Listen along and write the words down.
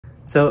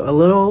So a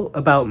little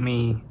about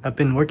me. I've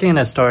been working in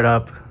a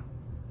startup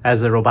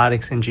as a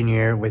robotics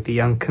engineer with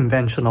the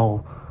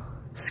unconventional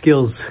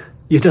skills,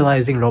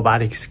 utilizing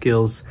robotic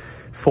skills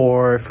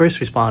for first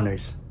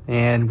responders.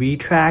 And we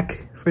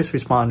track first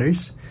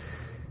responders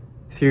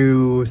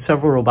through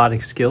several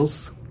robotic skills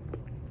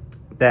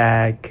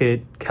that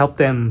could help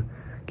them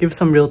give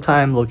some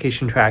real-time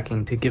location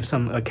tracking to give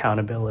some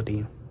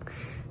accountability.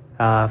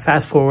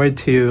 Fast forward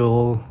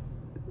to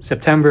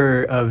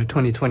September of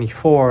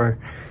 2024,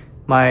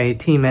 my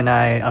team and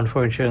I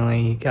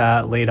unfortunately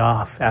got laid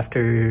off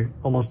after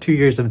almost 2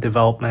 years of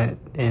development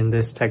in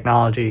this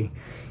technology.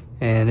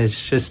 And it's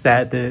just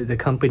that the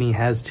company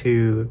has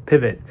to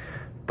pivot.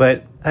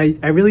 But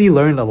I really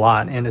learned a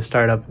lot in a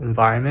startup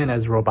environment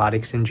as a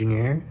robotics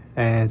engineer,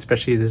 and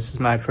especially this is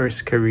my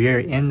first career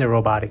in the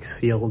robotics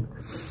field.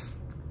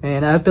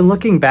 And I've been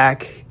looking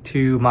back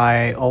to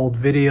my old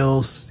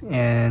videos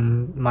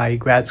and my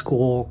grad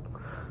school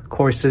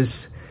courses.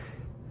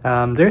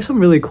 There's some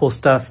really cool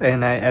stuff,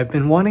 and I've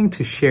been wanting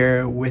to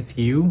share with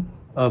you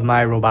of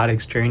my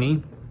robotics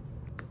journey.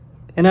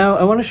 And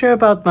I want to share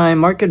about my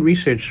market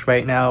research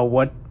right now,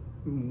 what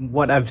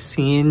I've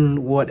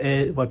seen, what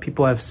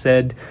people have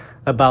said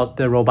about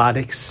the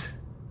robotics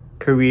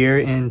career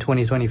in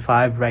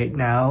 2025 right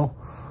now,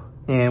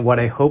 and what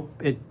I hope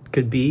it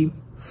could be.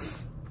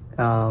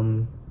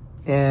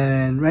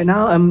 And right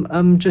now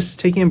I'm just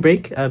taking a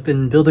break. I've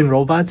been building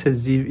robots,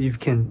 as you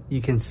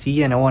can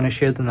see, and I want to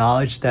share the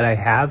knowledge that I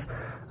have.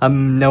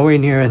 I'm nowhere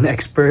near an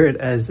expert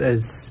as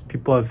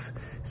people have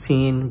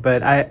seen,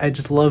 but I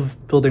just love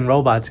building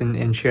robots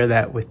and share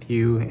that with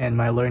you and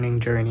my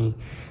learning journey.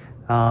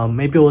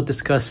 Maybe we'll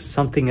discuss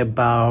something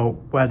about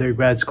whether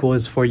grad school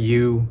is for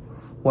you.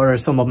 What are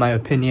some of my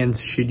opinions?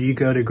 Should you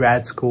go to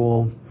grad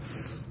school?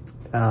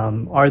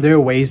 Are there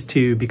ways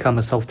to become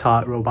a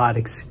self-taught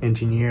robotics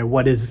engineer?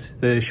 What is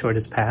the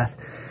shortest path?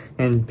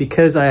 And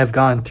because I have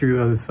gone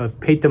through, I've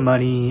paid the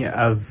money,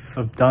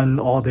 I've done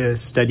all the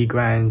study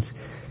grinds,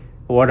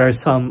 what are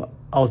some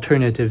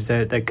alternatives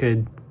that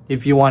could,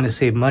 if you want to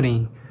save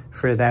money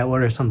for that,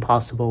 what are some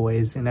possible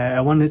ways? And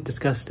I want to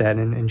discuss that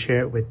and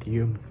share it with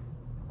you.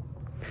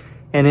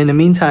 And in the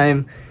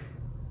meantime,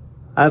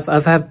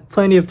 I've had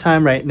plenty of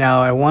time right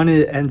now. I want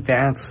to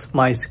advance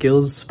my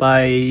skills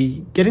by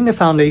getting the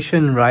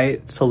foundation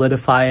right,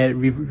 solidify it,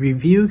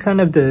 review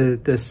kind of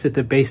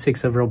the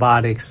basics of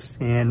robotics,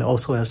 and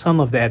also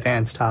some of the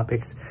advanced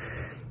topics,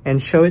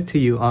 and show it to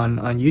you on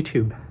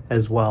YouTube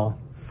as well.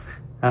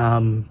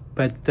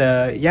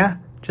 Yeah,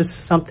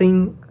 just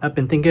something I've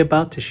been thinking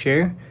about to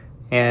share,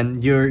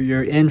 and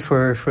you're in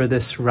for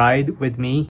this ride with me.